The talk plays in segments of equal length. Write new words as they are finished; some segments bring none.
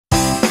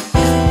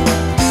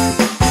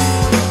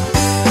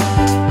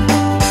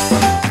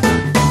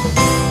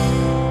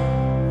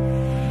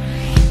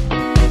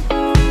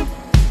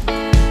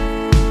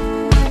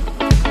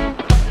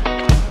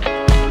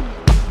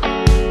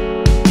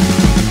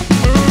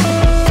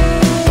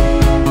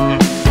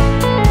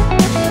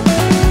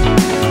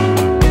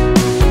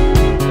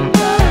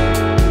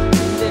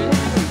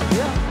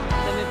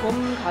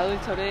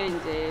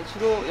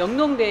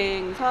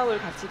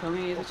같이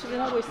병행해서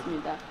추진하고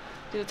있습니다.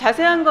 그리고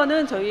자세한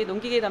거는 저희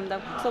농기계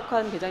담당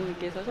박석환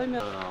계장님께서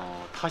설명.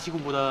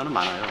 타시군보다는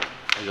많아요.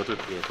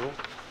 8개소.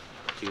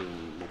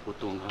 지금 뭐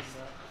보통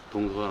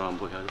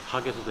동서남북 해서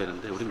 4개소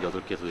되는데 우리는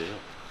 8개소예요.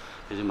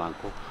 되게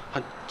많고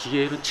한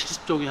기계는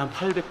 70종이 한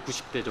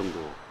 890대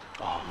정도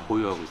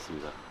보유하고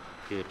있습니다.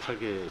 그게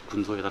 8개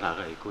군소에다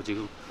나가 있고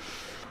지금.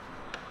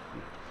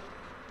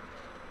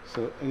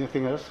 So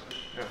anything else?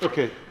 Yeah.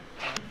 Okay.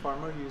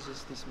 Farmer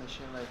uses this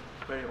machine like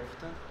very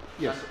often.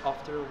 Yes. And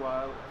after a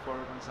while, for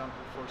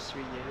example, for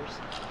 3 years,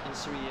 in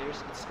 3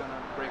 years it's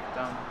gonna break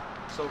down.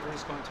 So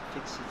who's going to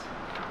fix it?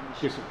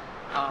 Yes.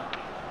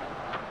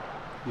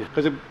 Yeah.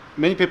 Because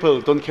many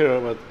people don't care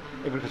about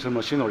agricultural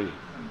machinery.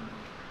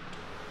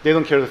 They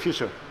don't care the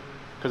future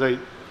because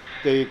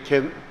they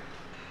can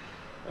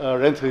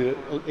rent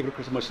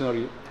agricultural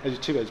machinery as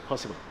cheap as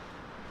possible.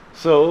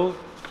 So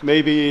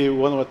maybe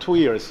 1 or 2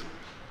 years,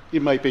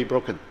 it might be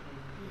broken.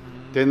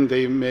 Then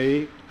they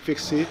may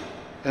fix it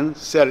and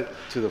sell it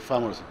to the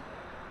farmers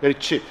very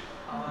cheap.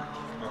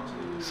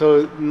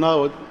 So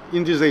now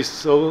in these days,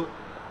 so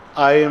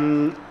I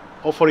am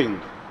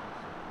offering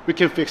we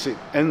can fix it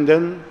and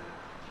then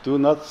do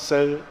not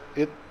sell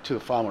it to the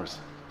farmers.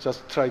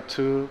 Just try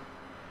to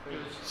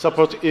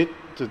support it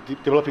to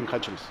developing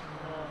countries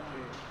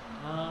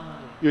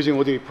using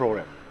ODA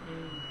program.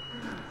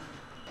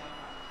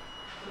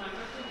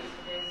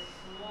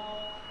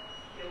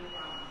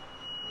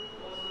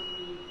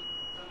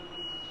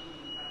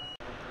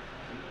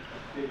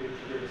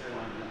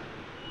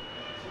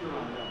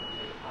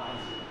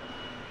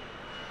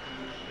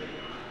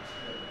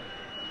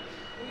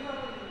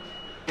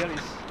 Here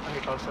is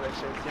agricultural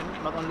extension,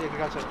 not only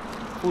agriculture,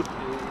 food,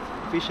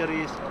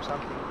 fisheries or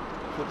something,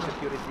 food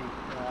security.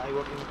 I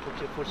work in the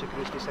food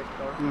security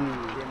sector in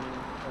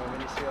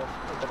Ministry of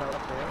Internal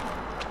Affairs.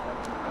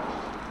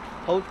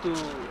 How to,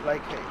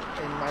 like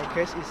in my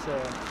case is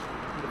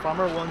the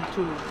farmer want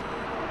to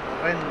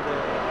rent the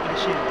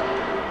machine,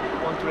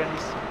 want to rent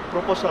this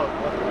proposal,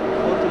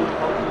 how to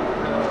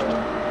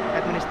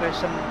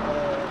administration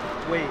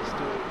ways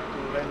to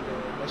rent the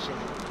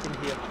machine in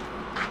here.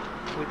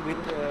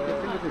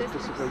 This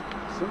is very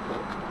simple.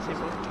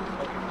 Simple.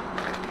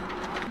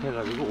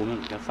 해가지고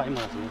오면 그냥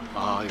사인만 하세요.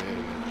 아, 예, 예.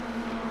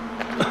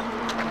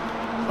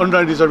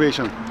 Online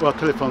reservation or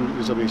telephone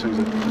reservation is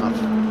enough.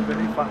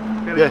 Very fast.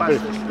 Yeah, very,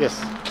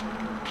 yes.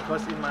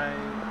 Because in my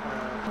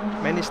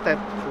many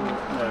steps to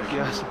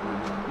yes,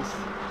 it's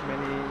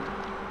many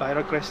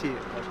bureaucracy.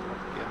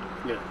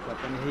 Yeah. But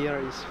in here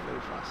is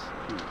very fast.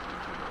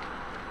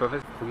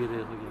 거기에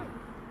대해서 그냥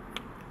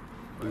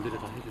연결을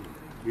다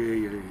해주고. 예.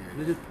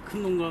 근데 이제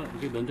큰 농가,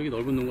 이게 면적이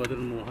넓은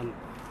농가들은 뭐 한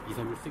 2,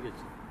 3일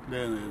쓰겠지.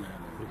 네.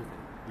 그렇게 돼.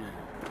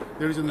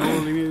 There is no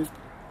limit,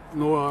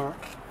 no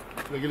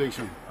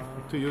regulation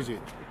to use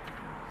it.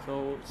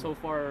 So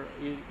far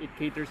it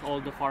caters all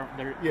the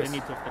Yes. the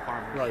needs of the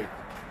farmers. Right.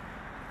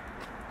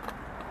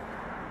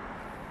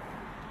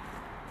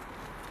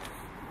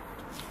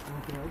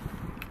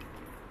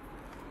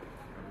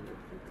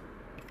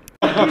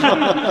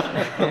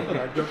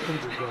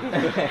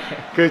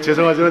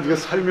 죄송하지만 네가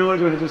설명을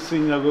좀 해줄 수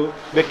있냐고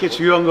몇 개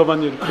중요한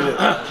것만 이렇게.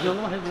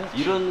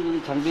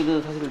 이런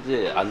장비는 사실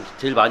이제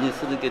제일 많이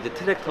쓰는 게 이제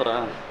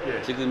트랙터랑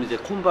지금 이제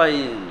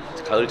콤바인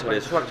가을철에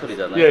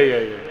수확철이잖아요.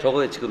 예.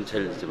 저거에 지금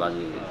제일 이제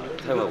많이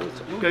사용하고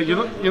있죠. 그러니까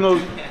you know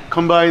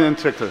combine and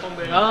tractor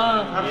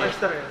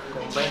Harvester.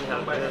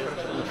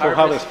 for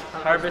harvest.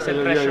 Harvest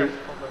and pressure.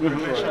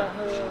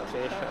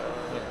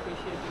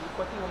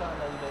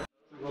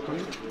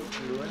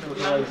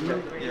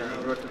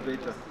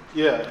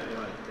 Yeah.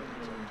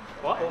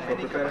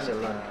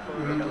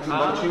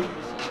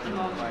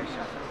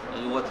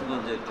 이거 같은 건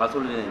이제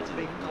가솔린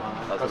엔진.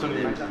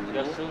 가솔린 엔진이고.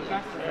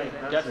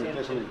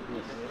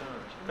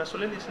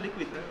 Gasoline is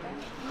liquid.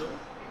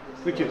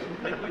 Liquid.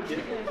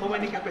 How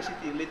many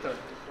capacity liter?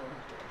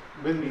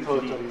 몇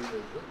리터짜리?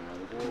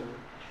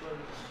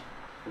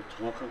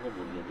 정확한 건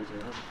모르겠는데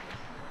제가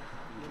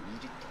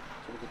 2리터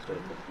정도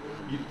들어있거든요.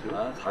 2리터? 아,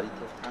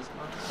 4리터.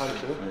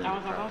 4리터? 네.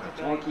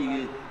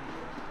 정확히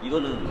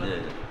이거는 이제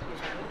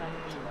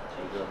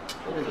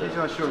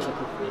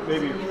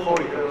Maybe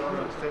 4리터.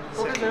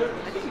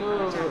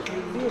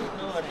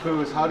 그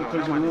 4리터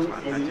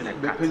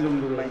정도는 몇 편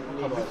정도를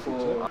하고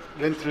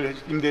렌트를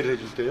임대를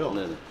해줄 때요.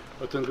 네네.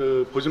 어떤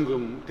그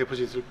보증금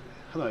데포짓을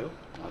하나요?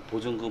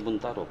 보증금은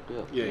따로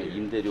없고요. 예.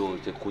 임대료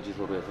이제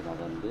고지서로 해서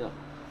나가는데요.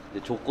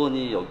 근데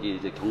조건이 여기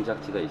이제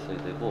경작지가 있어야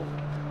되고,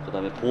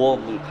 그다음에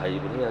보험을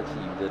가입을 해야지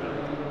임대를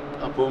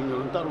해요.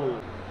 보험료는 따로.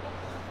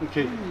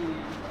 Okay.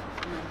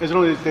 As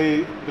long as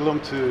they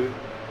belong to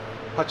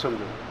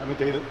화천군, I mean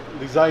they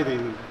reside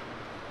in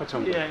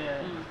화천군,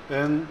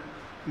 and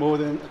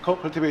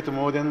cultivate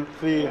more than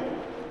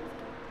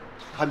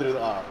 300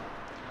 R,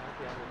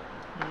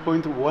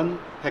 0.1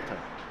 hectare.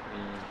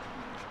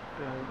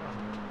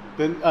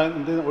 Then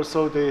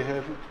also they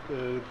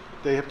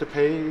have to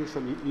pay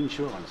some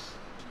insurance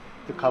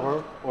to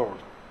cover or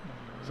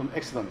some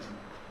accident.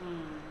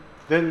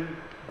 Then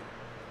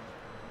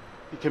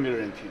it can be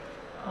rented.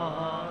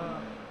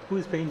 Who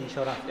is paying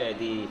insurance?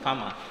 The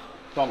farmer.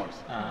 Farmers.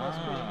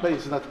 Ah. But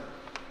it's not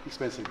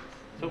expensive.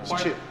 So It's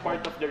part, cheap.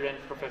 part of the rent,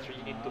 Professor,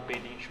 you need to pay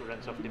the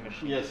insurance of the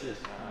machine. Yes, yes.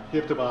 You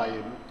have to buy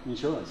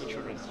insurance.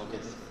 Insurance.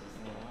 Yes.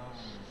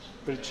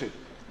 Very cheap.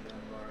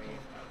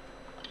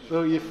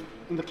 So if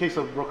in the case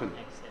of broken,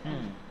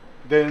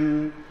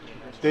 then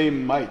they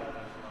might,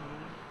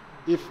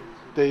 if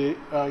they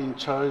are in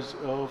charge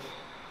of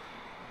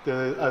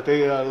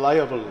they are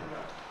liable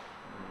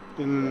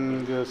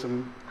in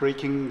some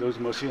breaking those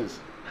machines,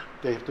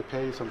 they have to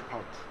pay some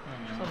part.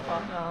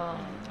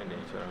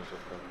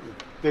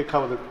 They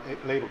cover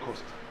the labor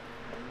cost.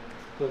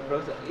 So,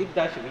 Professor, if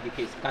that should be the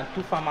case, can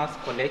two farmers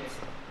collect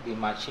the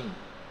machine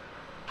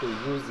to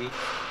use it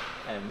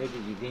maybe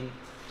within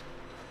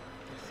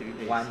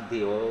 1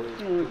 day or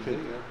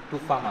two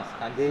farmers?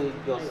 Can they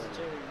just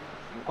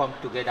come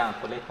together and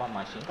collect one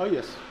machine? Oh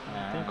yes.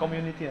 In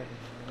community,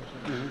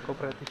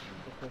 cooperative.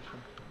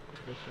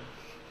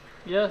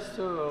 Yes,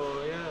 so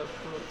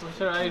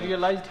Professor, I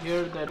realized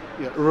here that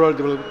Yeah, Rural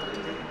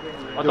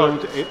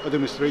Development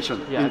Administration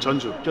in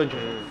Jeonju.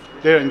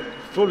 They are in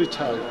fully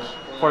charged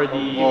For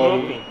the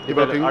of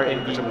developing R&D,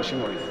 agricultural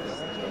machinery.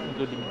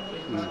 including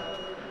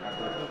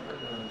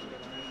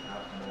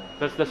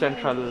that's the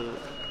central,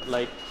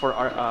 like for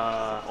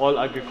our all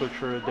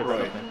agriculture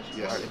development.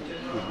 Yes.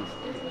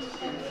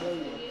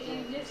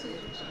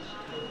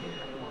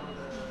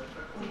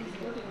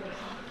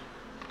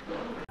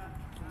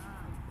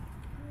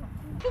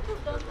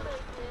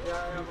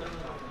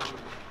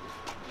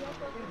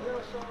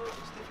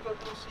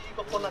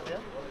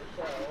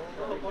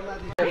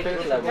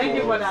 thank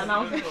you for the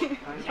announcement.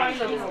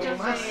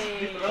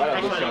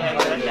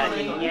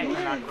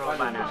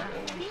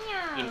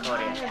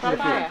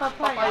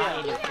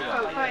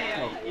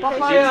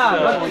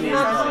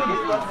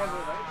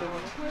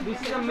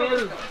 This is a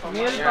male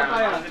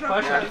papaya.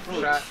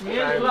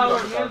 Male flower.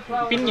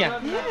 Piña.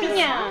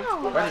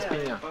 What is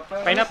piña?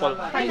 Pineapple.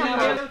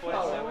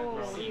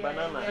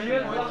 Banana.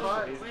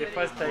 It's the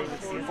first time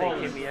since I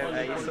came here I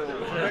saw.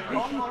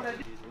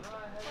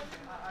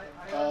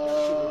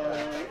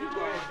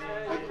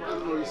 I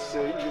don't know its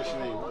English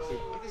name.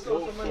 Is it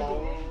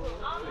flower?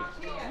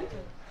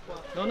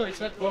 No, it's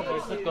not guava.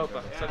 It's not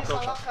guava. It's not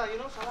guava.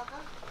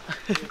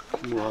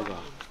 Muhaga.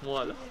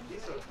 Muala.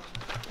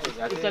 It's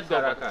not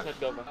guava. It's not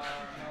guava.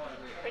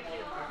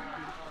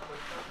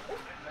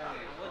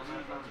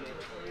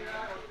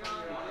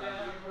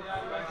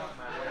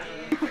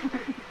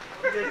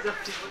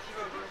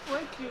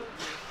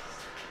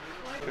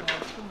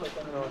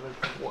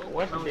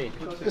 What's the date?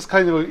 It's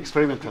kind of an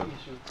experimental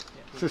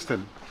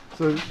system.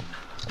 So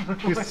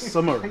this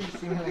summer,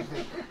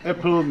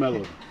 apple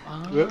melon,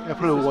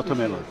 apple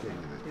watermelon.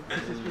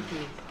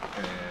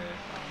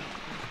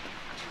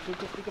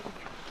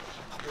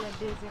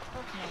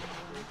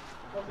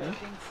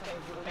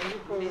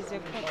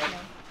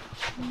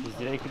 It's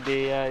like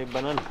the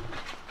banana.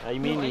 I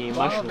mean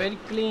mushroom. Very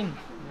clean.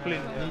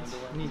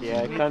 They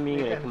are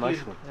coming like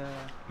mushroom.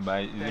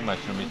 But is it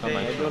mushroom? It's not I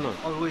mushroom. don't know.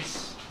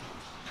 Always.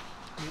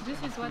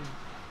 This is what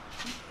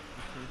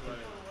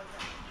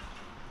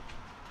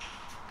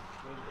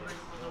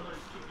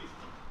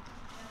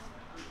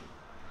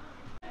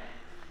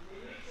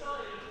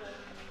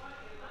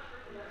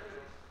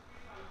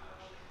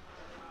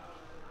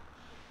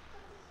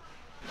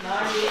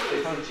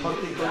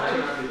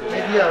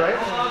Media, right?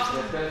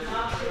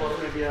 For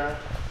media.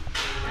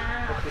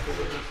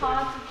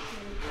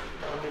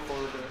 Only for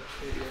the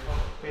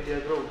media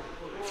growth.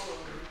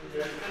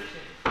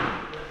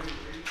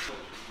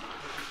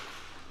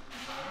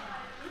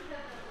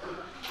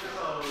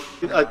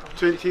 In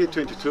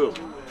 2022,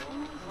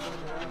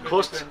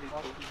 cost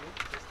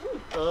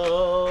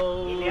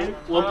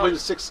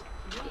 1.6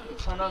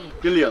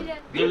 billion.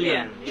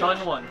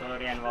 Chonwon.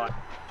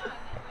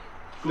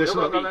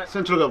 National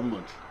central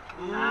government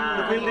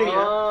The building,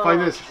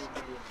 finance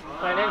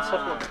Finance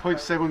support.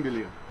 0.7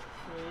 billion.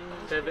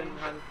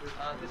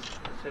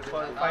 700.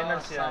 for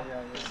finance, yeah.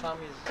 Some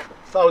is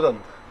Thousand.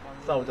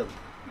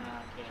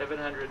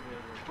 700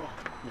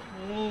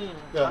 million.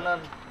 Yeah.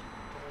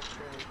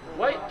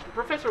 Why,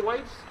 Professor? Why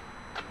is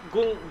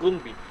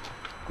Gungbi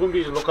Gumbi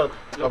is local local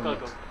government.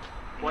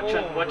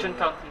 government? Wachon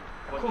County.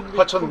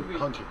 Hwacheon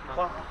County.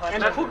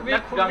 And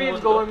Kugbi is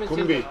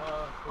government.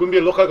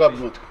 Gumbi local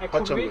government.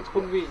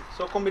 Kugbi.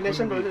 so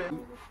combination.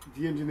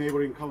 DMZ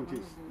neighboring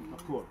counties are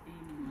poor.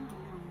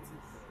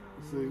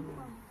 So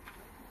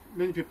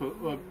many people,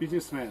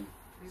 businessmen,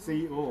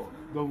 CEO,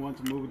 don't want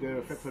to move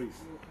their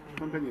factories,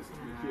 companies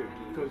here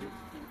because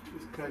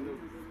it's kind of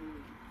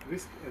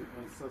risk and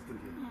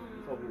uncertainty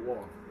of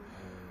war.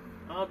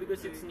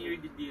 Because it's near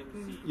the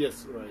DMZ.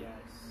 Yes, right.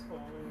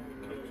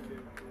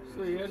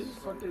 So here is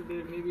sorted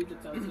there, maybe the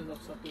chances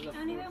of surplus of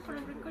And even for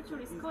agriculture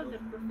is colder,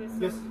 Professor.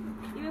 Yes.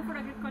 Even for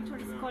agriculture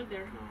is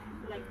colder.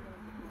 Like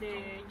the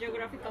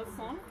geographical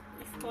zone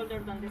is colder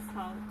than the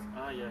south.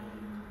 Yeah.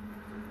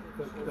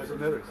 That doesn't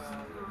matter.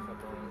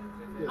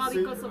 Yes,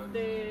 Because of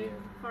the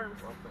farms.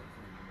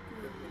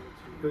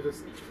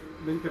 because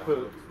many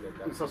people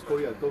in South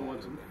Korea don't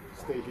want to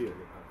stay here.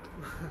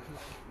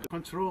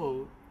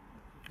 Control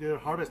their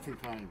harvesting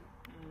time,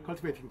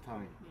 cultivating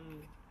time.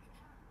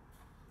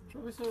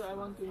 Professor, I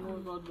want to know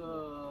about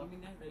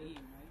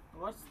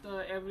what's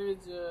the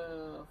average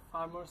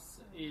farmer's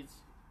age?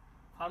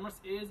 Farmer's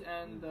age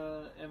and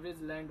the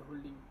average land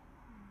holding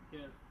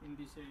here in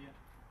this area.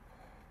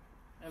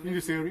 In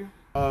this area,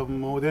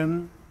 more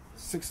than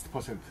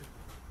 60%.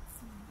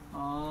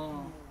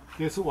 Oh.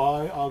 That's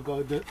why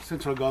the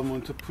central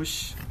government to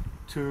push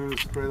to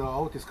spread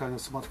out this kind of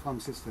smart farm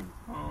system.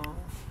 Oh.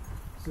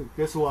 So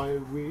that's why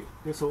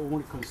that's our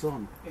only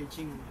concern.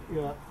 Aging.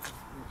 Yeah.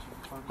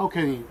 How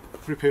can you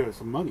prepare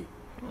some money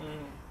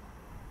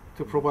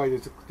to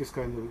provide this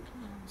kind of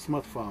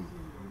smart farm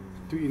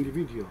to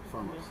individual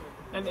farmers?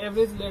 And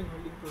average land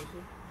holding,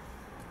 Professor?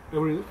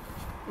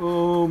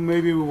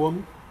 Maybe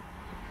one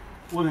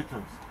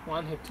hectare.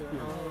 1 hectare.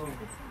 Oh.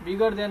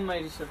 Bigger than my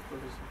research,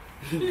 Professor.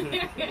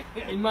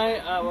 In my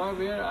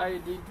where I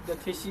did the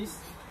thesis,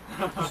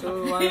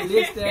 so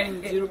less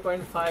than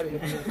 0.5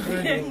 hectares.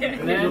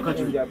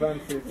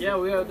 Yeah,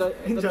 we have the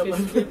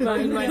thesis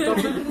in my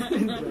topic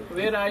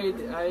where I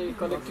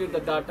collected the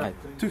data.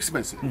 Too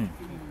expensive.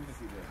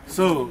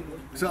 So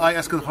I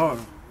asked her,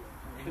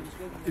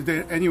 is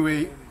there any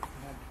way,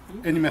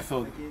 any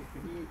method,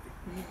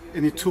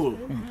 any tool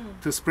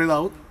to spread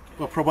out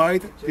or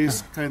provide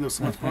this kind of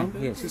smart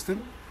farm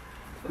system?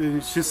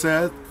 Then she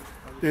said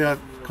they are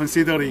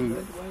considering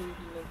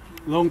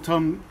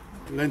long-term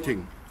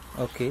renting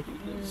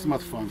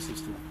smart farm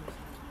system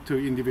to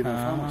individual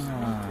farmers.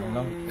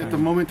 At the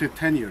moment,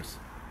 10 years.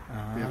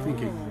 They are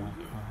thinking.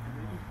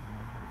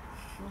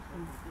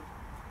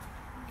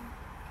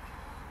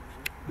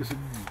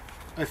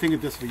 I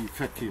think this will be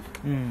effective.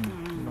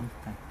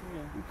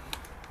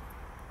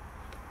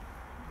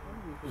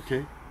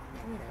 Okay.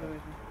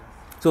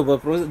 So,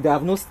 but they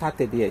have not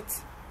started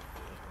yet.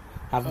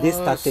 Have they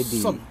started?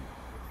 Some,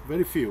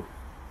 very few.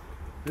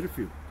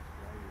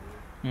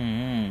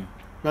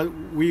 But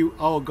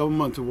our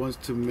government wants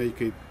to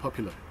make it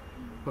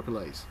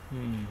popularize,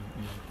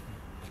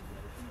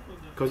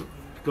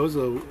 because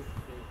of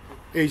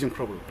Asian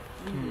problem.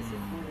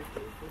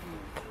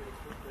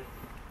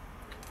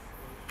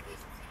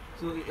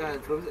 So,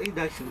 in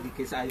that should be the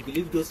case, I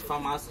believe those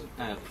farmers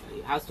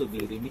has to be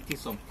remitting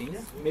some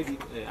things. Maybe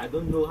I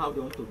don't know how they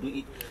want to do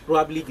it.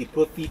 Probably the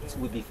profit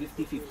will be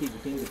 50-50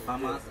 between the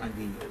farmers and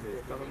the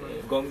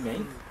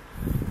government.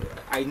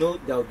 I know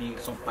there will be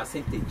some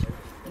percentage.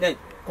 Then,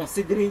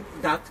 considering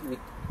that with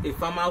a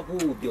farmer who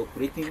will be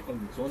operating on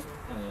his own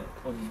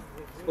on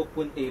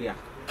open area,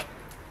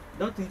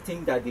 don't you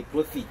think that the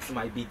profit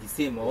might be the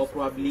same, or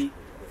probably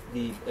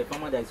a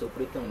farmer that is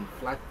operating on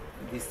flat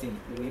this thing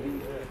will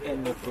even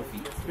earn more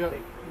profit? Yeah,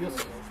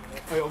 yes,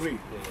 I agree.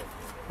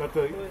 But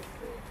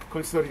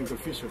considering the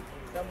future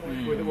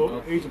with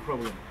the Asian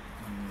problem,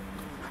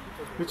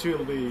 which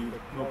will be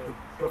more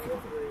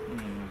profitable.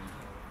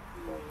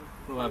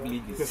 Probably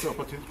this. That's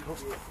opportunity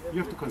cost. You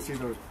have to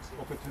consider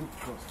opportunity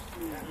cost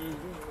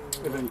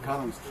and then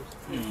economics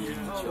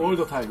all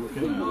the time.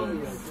 Okay.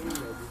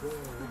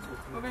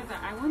 Professor,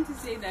 I want to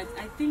say that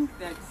I think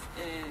that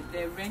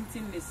the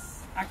renting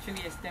is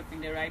actually a step in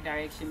the right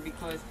direction,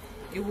 because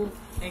it will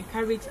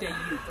encourage the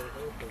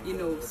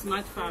youth,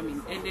 smart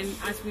farming. And then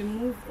as we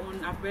move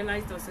on, I've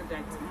realized also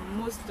that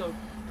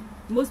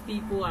most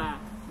people are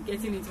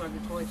getting into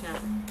agriculture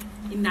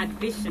in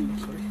addition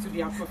to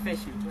their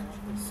profession.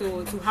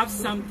 So to have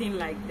something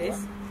like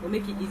this will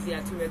make it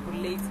easier to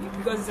regulate it,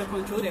 because it's a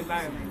controlled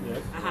environment.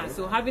 Yes.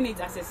 So having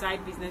it as a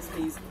side business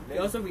means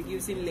you're also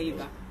reducing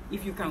labor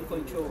if you can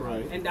control,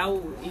 and that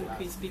will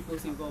increase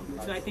people's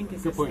involvement. So I think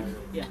it's good point.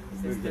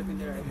 It's a step in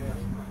the right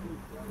direction.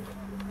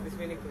 It's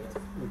really good.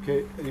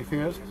 Okay,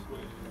 anything else?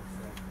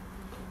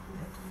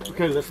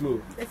 Okay, let's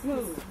move. Let's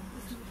move.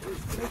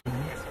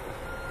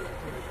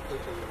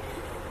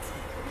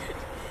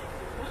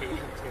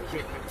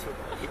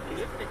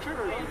 Picture